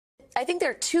I think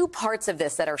there are two parts of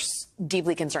this that are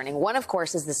deeply concerning. One, of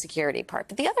course, is the security part.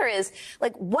 But the other is,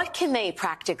 like, what can they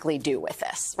practically do with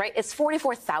this, right? It's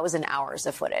 44,000 hours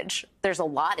of footage. There's a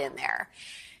lot in there.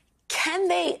 Can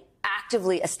they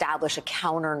actively establish a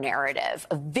counter-narrative,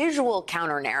 a visual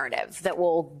counter-narrative that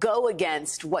will go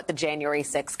against what the January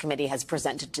 6th committee has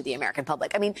presented to the American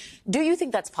public? I mean, do you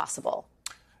think that's possible?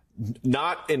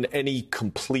 Not in any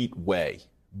complete way.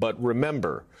 But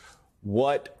remember,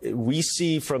 what we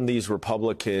see from these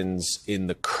Republicans in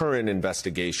the current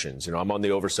investigations, you know, I'm on the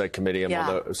Oversight Committee, I'm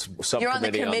on the subcommittee. You're on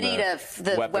the committee to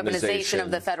the weaponization of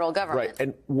the federal government. Right.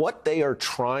 And what they are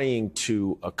trying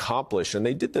to accomplish, and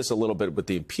they did this a little bit with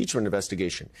the impeachment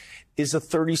investigation, is a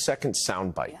 30-second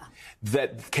soundbite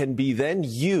that can be then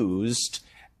used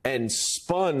and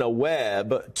spun a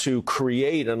web to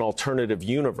create an alternative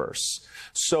universe.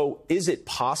 So is it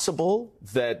possible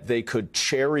that they could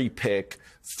cherry pick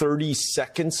 30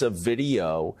 seconds of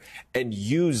video and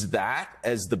use that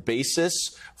as the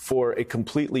basis for a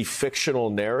completely fictional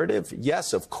narrative?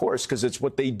 Yes, of course, because it's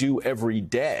what they do every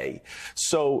day.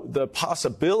 So the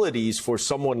possibilities for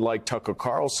someone like Tucker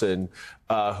Carlson,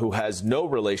 who has no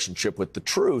relationship with the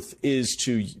truth, is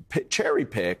to cherry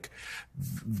pick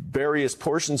various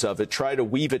portions of it, try to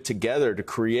weave it together to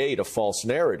create a false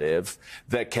narrative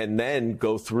that can then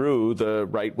go through the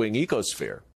right-wing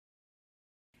ecosphere.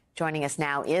 Joining us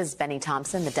now is Benny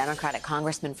Thompson, the Democratic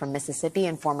congressman from Mississippi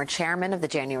and former chairman of the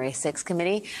January 6th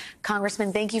committee.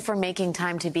 Congressman, thank you for making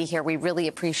time to be here. We really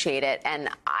appreciate it. And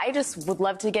I just would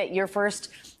love to get your first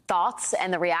thoughts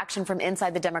and the reaction from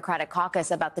inside the Democratic caucus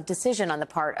about the decision on the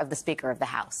part of the Speaker of the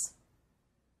House.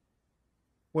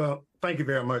 Well, thank you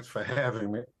very much for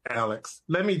having me, Alex.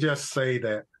 Let me just say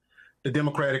that the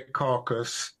Democratic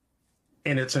caucus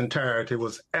in its entirety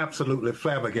was absolutely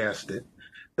flabbergasted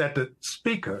that the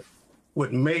Speaker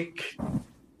would make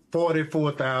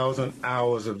 44,000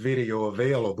 hours of video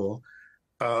available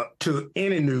to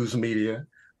any news media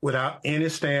without any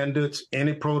standards,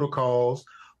 any protocols,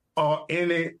 or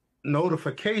any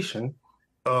notification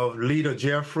of Leader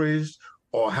Jeffries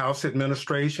or House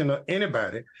administration or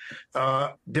anybody.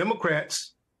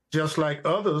 Democrats, just like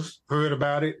others, heard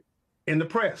about it in the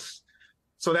press.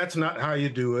 So that's not how you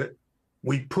do it.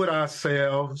 We put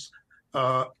ourselves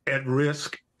at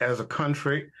risk as a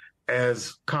country,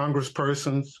 as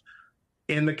congresspersons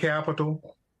in the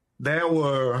Capitol. There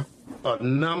were a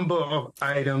number of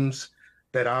items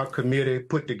that our committee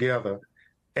put together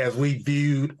as we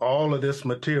viewed all of this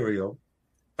material.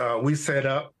 We set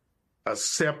up a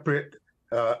separate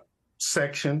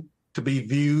section to be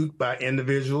viewed by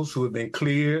individuals who had been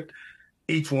cleared.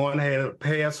 Each one had a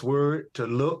password to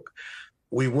look.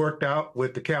 We worked out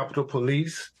with the Capitol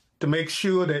Police to make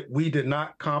sure that we did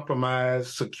not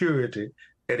compromise security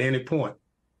at any point.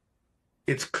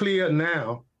 It's clear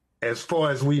now, as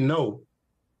far as we know,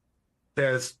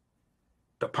 there's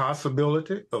the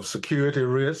possibility of security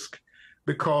risk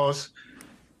because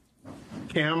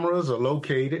cameras are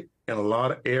located in a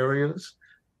lot of areas.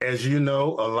 As you know,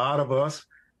 a lot of us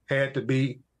had to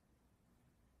be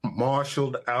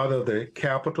marshaled out of the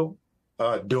Capitol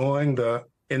during the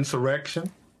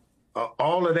insurrection.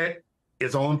 All of that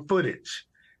is on footage,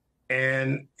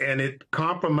 and it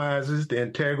compromises the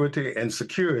integrity and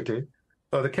security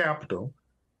of the Capitol.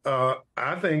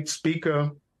 I think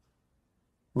Speaker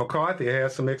McCarthy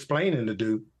has some explaining to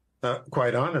do,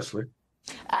 quite honestly.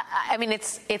 I mean,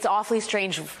 it's awfully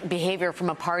strange behavior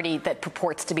from a party that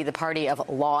purports to be the party of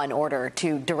law and order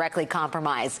to directly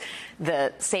compromise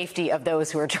the safety of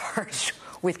those who are charged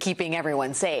with keeping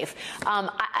everyone safe.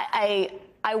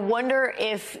 I wonder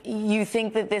if you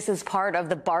think that this is part of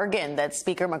the bargain that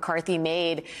Speaker McCarthy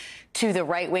made to the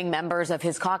right-wing members of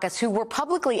his caucus who were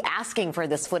publicly asking for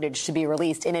this footage to be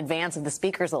released in advance of the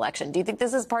Speaker's election. Do you think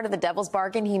this is part of the devil's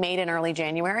bargain he made in early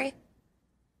January?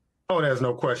 Oh, there's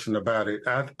no question about it.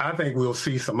 I think we'll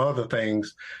see some other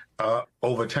things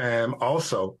over time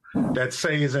also that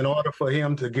says in order for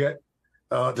him to get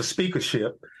the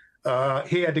speakership,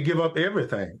 he had to give up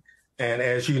everything. And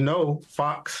as you know,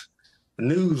 Fox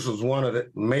News was one of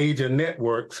the major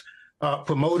networks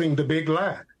promoting the big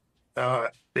lie.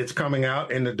 It's coming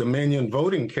out in the Dominion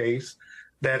voting case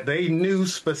that they knew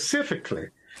specifically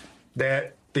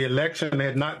that the election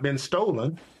had not been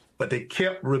stolen, but they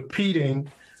kept repeating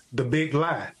the big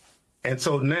lie. And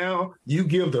so now you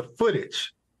give the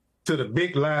footage to the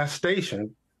big lie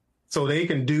station so they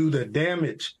can do the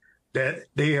damage that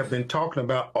they have been talking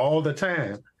about all the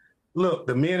time. Look,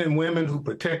 the men and women who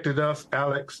protected us,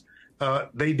 Alex,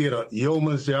 they did a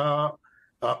yeoman's job.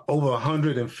 Over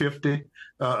 150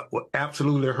 were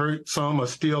absolutely hurt. Some are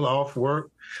still off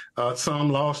work. Some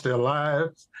lost their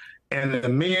lives. And the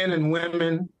men and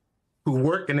women who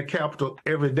work in the Capitol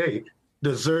every day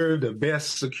deserve the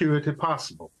best security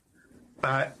possible.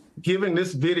 By giving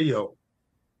this video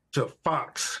to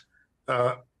Fox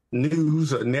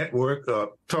News or Network,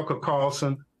 Tucker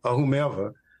Carlson or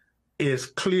whomever, is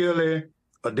clearly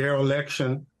a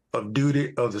dereliction of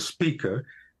duty of the Speaker.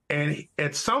 And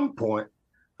at some point,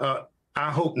 I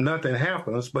hope nothing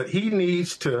happens, but he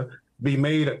needs to be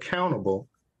made accountable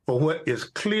for what is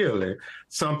clearly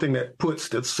something that puts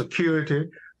the security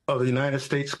of the United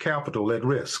States Capitol at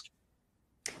risk.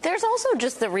 There's also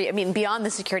just beyond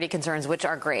the security concerns, which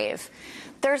are grave,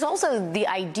 there's also the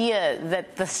idea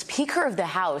that the Speaker of the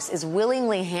House is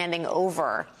willingly handing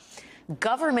over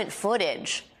government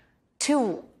footage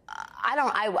to, I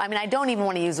don't even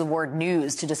want to use the word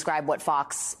news to describe what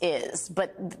Fox is,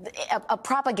 but a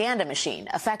propaganda machine,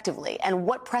 effectively, and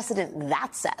what precedent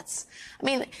that sets. I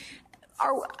mean,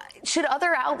 should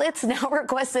other outlets now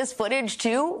request this footage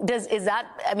too? Is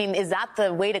that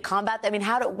the way to combat? I mean,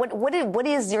 what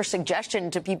is your suggestion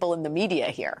to people in the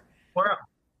media here?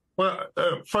 Well,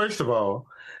 first of all,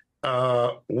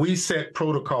 we set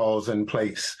protocols in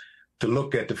place to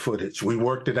look at the footage. We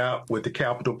worked it out with the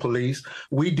Capitol Police.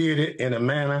 We did it in a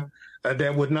manner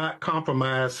that would not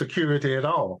compromise security at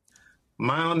all.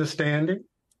 My understanding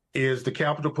is the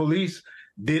Capitol Police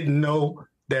didn't know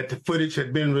that the footage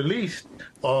had been released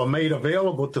or made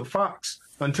available to Fox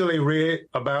until they read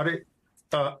about it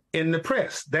in the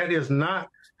press. That is not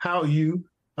how you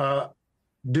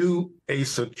do a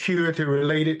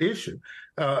security-related issue.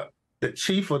 The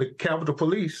chief of the Capitol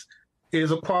Police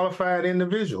is a qualified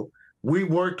individual. We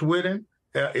worked with him.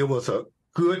 It was a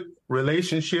good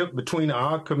relationship between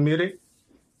our committee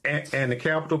and the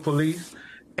Capitol Police.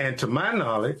 And to my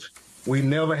knowledge, we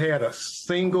never had a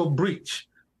single breach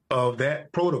of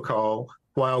that protocol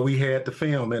while we had the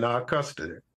film in our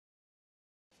custody.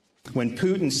 When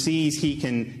Putin sees he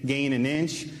can gain an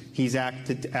inch, he's apt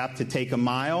to take a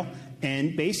mile.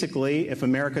 And basically, if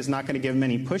America's not going to give him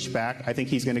any pushback, I think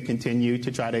he's going to continue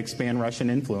to try to expand Russian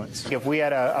influence. If we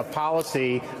had a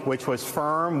policy which was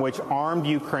firm, which armed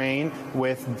Ukraine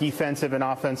with defensive and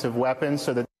offensive weapons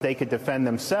so that they could defend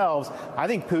themselves, I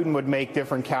think Putin would make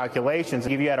different calculations.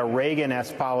 If you had a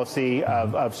Reagan-esque policy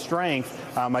of strength,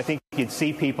 I think you'd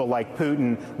see people like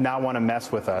Putin not want to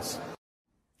mess with us.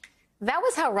 That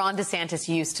was how Ron DeSantis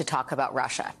used to talk about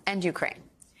Russia and Ukraine.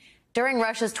 During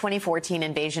Russia's 2014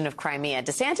 invasion of Crimea,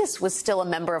 DeSantis was still a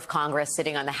member of Congress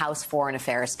sitting on the House Foreign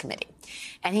Affairs Committee.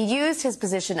 And he used his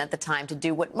position at the time to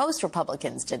do what most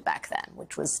Republicans did back then,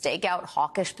 which was stake out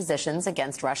hawkish positions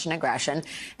against Russian aggression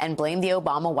and blame the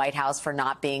Obama White House for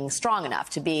not being strong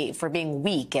enough, for being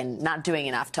weak and not doing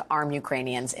enough to arm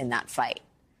Ukrainians in that fight.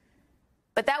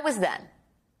 But that was then.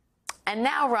 And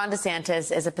now Ron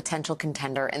DeSantis is a potential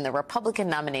contender in the Republican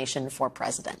nomination for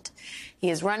president. He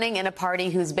is running in a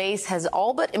party whose base has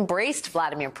all but embraced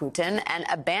Vladimir Putin and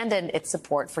abandoned its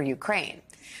support for Ukraine.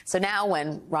 So now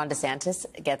when Ron DeSantis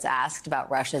gets asked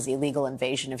about Russia's illegal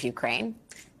invasion of Ukraine,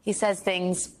 he says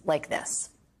things like this.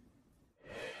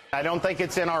 I don't think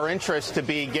it's in our interest to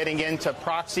be getting into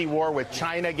proxy war with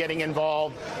China getting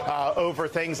involved over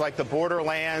things like the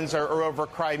borderlands or over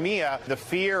Crimea. The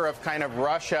fear of kind of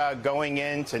Russia going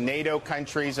into NATO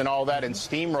countries and all that and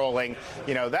steamrolling,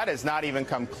 that has not even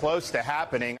come close to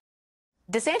happening.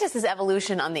 DeSantis'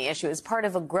 evolution on the issue is part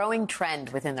of a growing trend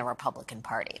within the Republican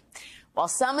Party. While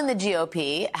some in the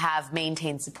GOP have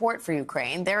maintained support for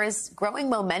Ukraine, there is growing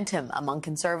momentum among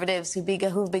conservatives who've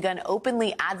begun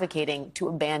openly advocating to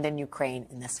abandon Ukraine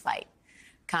in this fight.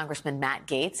 Congressman Matt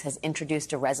Gaetz has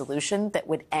introduced a resolution that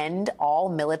would end all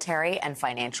military and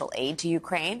financial aid to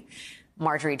Ukraine.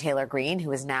 Marjorie Taylor Greene,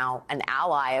 who is now an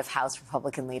ally of House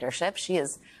Republican leadership, she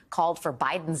has called for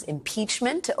Biden's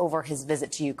impeachment over his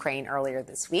visit to Ukraine earlier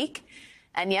this week.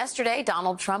 And yesterday,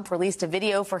 Donald Trump released a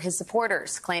video for his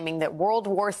supporters, claiming that World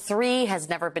War III has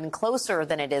never been closer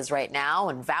than it is right now,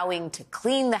 and vowing to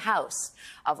clean the house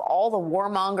of all the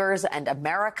warmongers and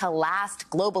America Last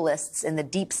globalists in the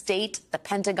deep state, the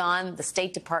Pentagon, the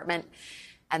State Department,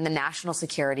 and the National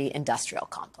Security Industrial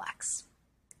Complex.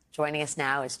 Joining us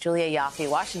now is Julia Yaffe,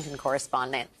 Washington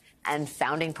correspondent and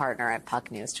founding partner at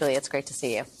Puck News. Julia, it's great to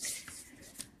see you.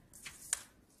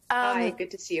 Hi,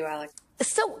 good to see you, Alex.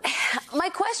 So my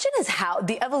question is how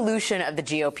the evolution of the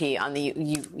GOP on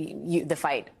the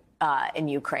fight in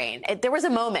Ukraine. There was a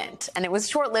moment, and it was a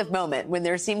short-lived moment, when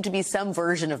there seemed to be some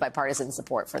version of bipartisan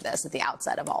support for this at the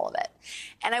outset of all of it.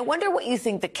 And I wonder what you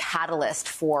think the catalyst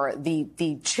for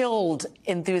the chilled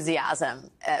enthusiasm,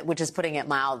 which is putting it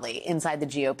mildly, inside the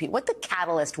GOP, what the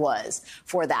catalyst was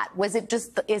for that. Was it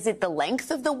just, is it the length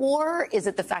of the war? Is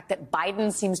it the fact that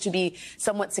Biden seems to be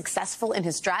somewhat successful in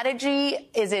his strategy?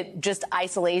 Is it just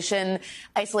isolation?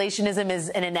 Isolationism is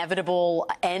an inevitable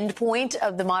end point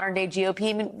of the modern day GOP.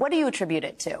 I mean, what do you attribute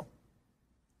it to?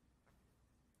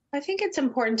 I think it's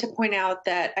important to point out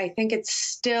that I think it's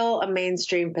still a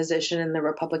mainstream position in the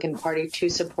Republican Party to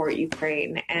support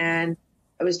Ukraine. And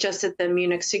I was just at the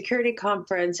Munich Security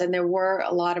Conference, and there were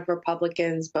a lot of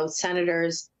Republicans, both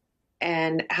senators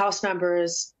and House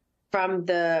members from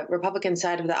the Republican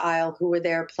side of the aisle, who were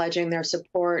there pledging their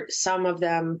support. Some of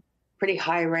them pretty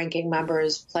high-ranking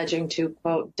members pledging to,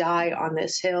 quote, die on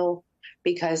this hill,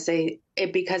 because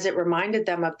it reminded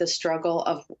them of the struggle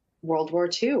of World War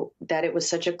II, that it was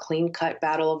such a clean-cut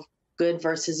battle of good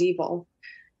versus evil.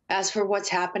 As for what's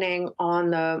happening on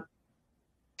the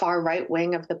far right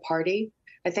wing of the party,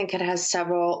 I think it has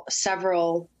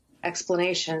several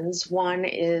explanations. One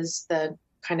is the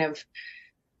kind of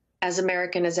as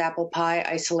American as apple pie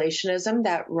isolationism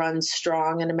that runs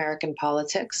strong in American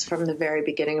politics from the very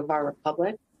beginning of our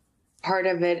republic. Part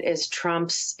of it is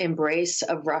Trump's embrace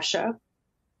of Russia,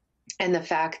 and the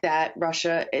fact that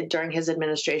Russia, during his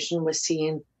administration, was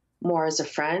seen more as a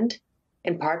friend,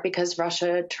 in part because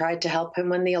Russia tried to help him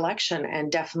win the election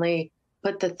and definitely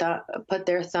put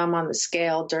their thumb on the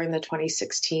scale during the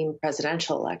 2016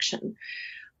 presidential election.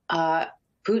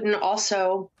 Putin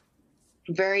also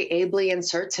very ably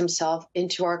inserts himself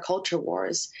into our culture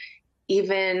wars.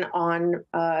 Even on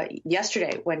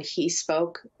yesterday, when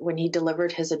he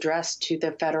delivered his address to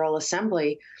the Federal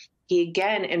Assembly, he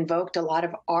again invoked a lot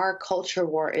of our culture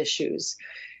war issues.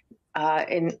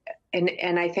 And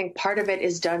I think part of it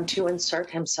is done to insert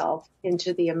himself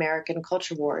into the American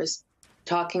culture wars,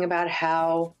 talking about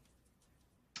how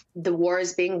the war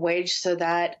is being waged so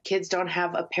that kids don't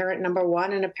have a parent number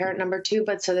one and a parent number two,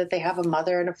 but so that they have a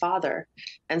mother and a father,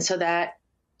 and so that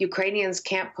Ukrainians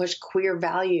can't push queer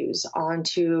values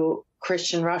onto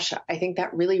Christian Russia. I think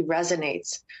that really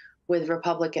resonates with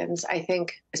Republicans, I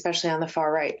think, especially on the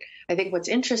far right. I think what's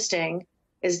interesting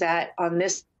is that on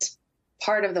this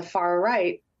part of the far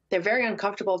right, they're very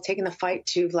uncomfortable taking the fight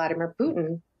to Vladimir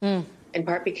Putin, in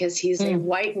part because he's a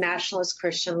white nationalist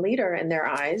Christian leader in their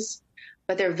eyes,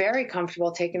 but they're very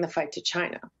comfortable taking the fight to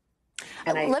China.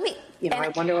 And I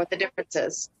wonder what the difference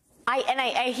is.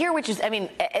 I hear what I mean,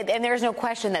 and there's no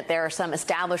question that there are some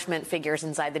establishment figures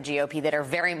inside the GOP that are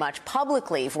very much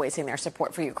publicly voicing their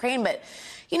support for Ukraine. But,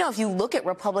 you know, if you look at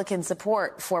Republican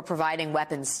support for providing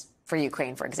weapons for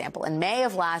Ukraine, for example, in May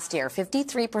of last year,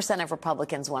 53% of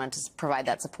Republicans wanted to provide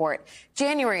that support.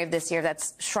 January of this year,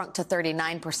 that's shrunk to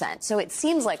 39%. So it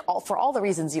seems like, for all the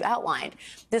reasons you outlined,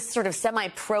 this sort of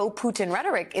semi-pro-Putin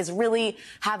rhetoric is really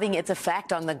having its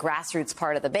effect on the grassroots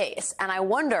part of the base. And I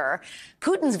wonder,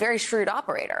 Putin's a very shrewd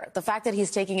operator. The fact that he's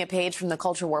taking a page from the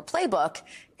culture war playbook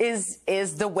is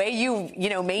the way you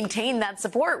maintain that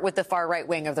support with the far right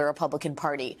wing of the Republican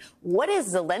Party. What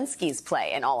is Zelensky's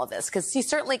play in all of this? Because he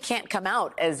certainly can't come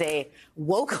out as a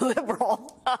woke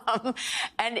liberal,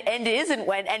 and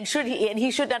he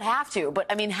should not have to.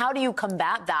 But I mean, how do you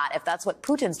combat that if that's what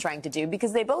Putin's trying to do?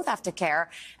 Because they both have to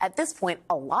care at this point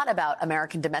a lot about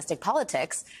American domestic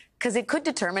politics, because it could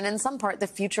determine in some part the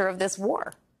future of this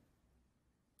war.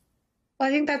 Well,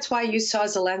 I think that's why you saw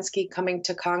Zelensky coming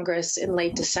to Congress in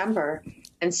late December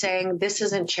and saying, this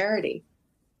isn't charity.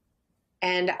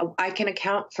 And I can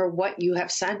account for what you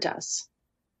have sent us.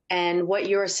 And what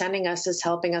you are sending us is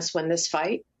helping us win this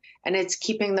fight. And it's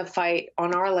keeping the fight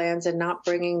on our lands and not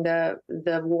bringing the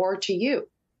war to you.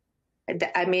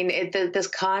 I mean, the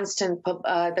constant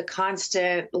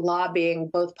lobbying,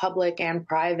 both public and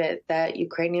private, that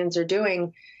Ukrainians are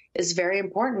doing is very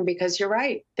important, because you're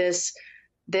right. This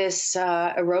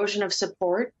erosion of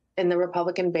support in the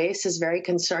Republican base is very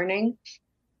concerning.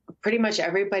 Pretty much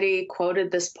everybody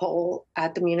quoted this poll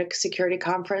at the Munich Security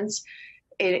Conference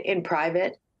in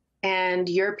private, and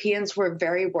Europeans were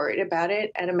very worried about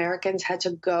it, and Americans had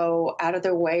to go out of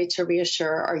their way to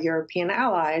reassure our European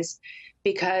allies,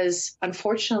 because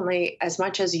unfortunately, as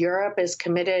much as Europe is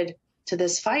committed to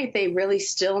this fight, they really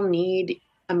still need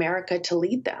America to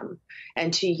lead them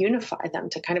and to unify them,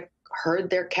 to kind of herd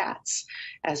their cats,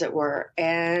 as it were.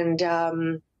 And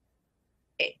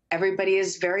everybody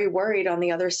is very worried on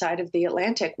the other side of the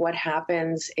Atlantic. What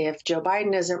happens if Joe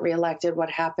Biden isn't reelected?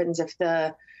 What happens if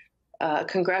the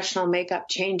congressional makeup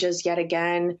changes yet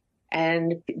again?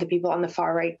 and the people on the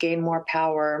far right gain more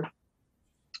power,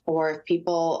 or if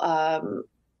people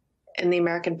in the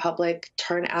American public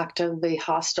turn actively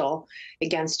hostile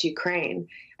against Ukraine.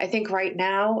 I think right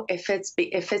now, if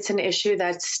it's an issue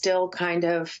that's still kind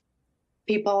of,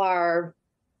 people are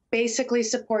basically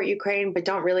support Ukraine but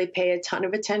don't really pay a ton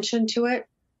of attention to it,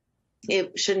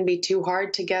 it shouldn't be too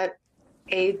hard to get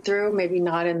aid through, maybe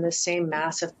not in the same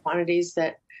massive quantities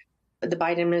that the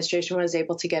Biden administration was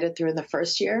able to get it through in the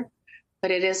first year.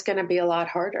 But it is going to be a lot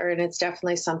harder, and it's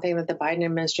definitely something that the Biden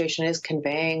administration is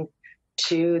conveying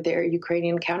to their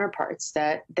Ukrainian counterparts,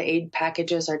 that the aid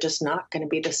packages are just not going to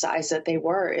be the size that they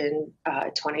were in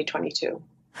 2022.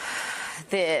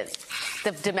 The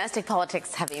domestic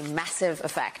politics have a massive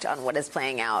effect on what is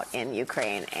playing out in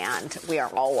Ukraine, and we are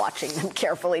all watching them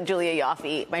carefully. Julia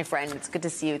Ioffe, my friend, it's good to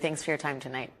see you. Thanks for your time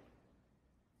tonight.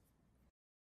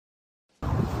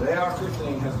 The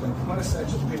AR-15 has been a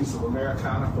quintessential piece of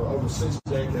Americana for over 6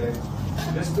 decades.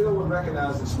 This bill would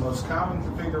recognize its most common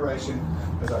configuration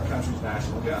as our country's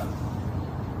national gun.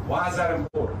 Why is that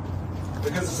important?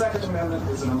 Because the Second Amendment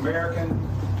is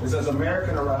as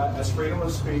American a right as freedom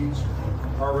of speech,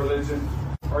 or religion,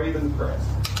 or even the press.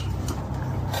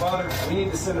 Father, we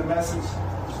need to send a message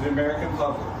to the American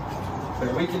public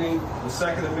that weakening the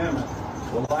Second Amendment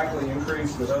will likely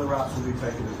increase what other rights will be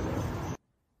taken away.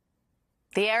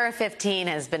 The AR-15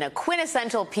 has been a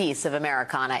quintessential piece of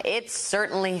Americana. It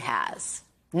certainly has.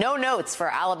 No notes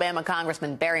for Alabama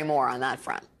Congressman Barry Moore on that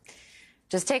front.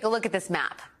 Just take a look at this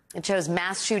map. It shows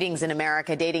mass shootings in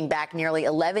America dating back nearly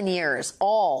 11 years,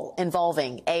 all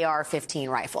involving AR-15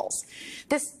 rifles.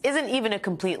 This isn't even a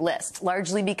complete list,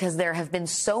 largely because there have been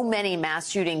so many mass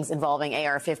shootings involving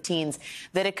AR-15s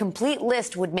that a complete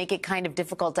list would make it kind of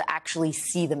difficult to actually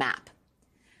see the map.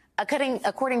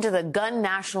 According to the Gun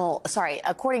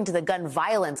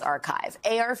Violence Archive,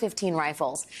 AR-15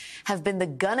 rifles have been the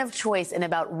gun of choice in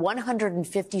about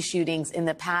 150 shootings in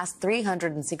the past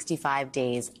 365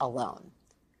 days alone.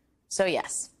 So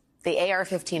yes, the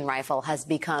AR-15 rifle has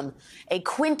become a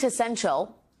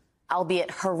quintessential, albeit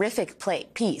horrific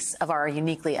piece of our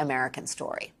uniquely American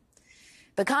story.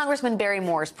 But Congressman Barry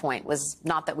Moore's point was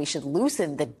not that we should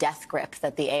loosen the death grip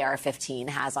that the AR-15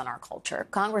 has on our culture.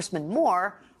 Congressman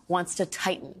Moore wants to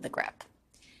tighten the grip.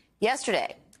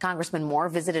 Yesterday, Congressman Moore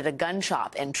visited a gun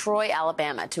shop in Troy,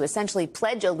 Alabama, to essentially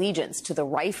pledge allegiance to the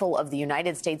rifle of the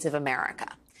United States of America.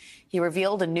 He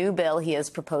revealed a new bill he is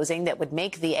proposing that would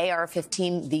make the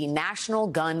AR-15 the national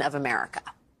gun of America.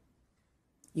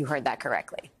 You heard that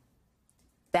correctly.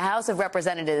 The House of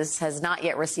Representatives has not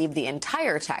yet received the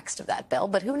entire text of that bill,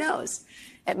 but who knows?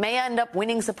 It may end up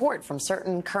winning support from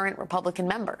certain current Republican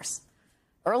members.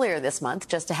 Earlier this month,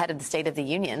 just ahead of the State of the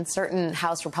Union, certain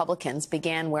House Republicans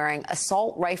began wearing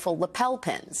assault rifle lapel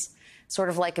pins, sort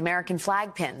of like American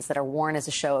flag pins that are worn as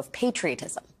a show of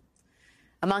patriotism.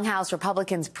 Among House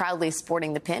Republicans proudly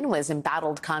sporting the pin was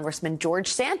embattled Congressman George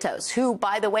Santos, who,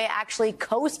 by the way, actually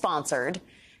co-sponsored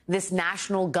this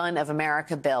National Gun of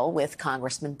America bill with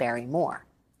Congressman Barry Moore.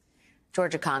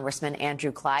 Georgia Congressman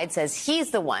Andrew Clyde says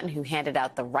he's the one who handed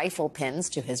out the rifle pins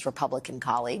to his Republican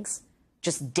colleagues,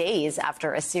 just days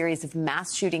after a series of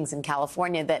mass shootings in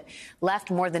California that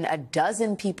left more than a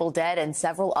dozen people dead and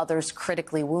several others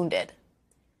critically wounded.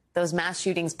 Those mass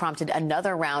shootings prompted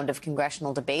another round of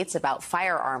congressional debates about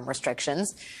firearm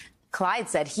restrictions. Clyde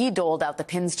said he doled out the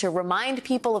pins to remind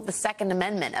people of the Second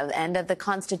Amendment and of the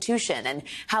Constitution and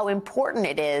how important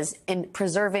it is in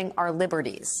preserving our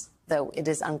liberties, though it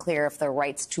is unclear if the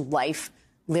rights to life,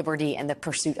 liberty, and the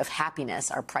pursuit of happiness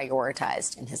are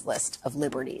prioritized in his list of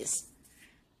liberties.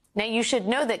 Now, you should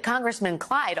know that Congressman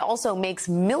Clyde also makes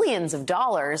millions of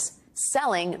dollars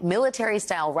selling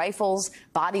military-style rifles,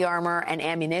 body armor, and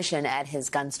ammunition at his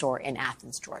gun store in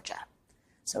Athens, Georgia.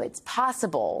 So it's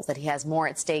possible that he has more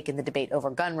at stake in the debate over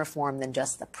gun reform than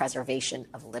just the preservation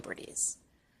of liberties.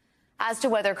 As to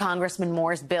whether Congressman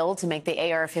Moore's bill to make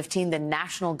the AR-15 the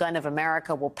national gun of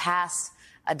America will pass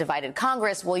a divided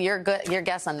Congress, well, your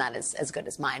guess on that is as good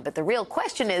as mine. But the real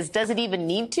question is, does it even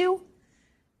need to?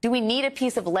 Do we need a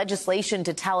piece of legislation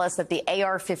to tell us that the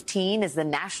AR-15 is the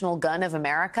national gun of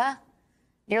America?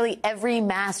 Nearly every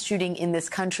mass shooting in this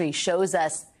country shows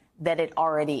us that it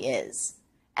already is.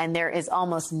 And there is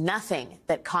almost nothing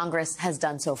that Congress has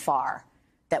done so far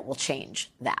that will change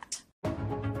that.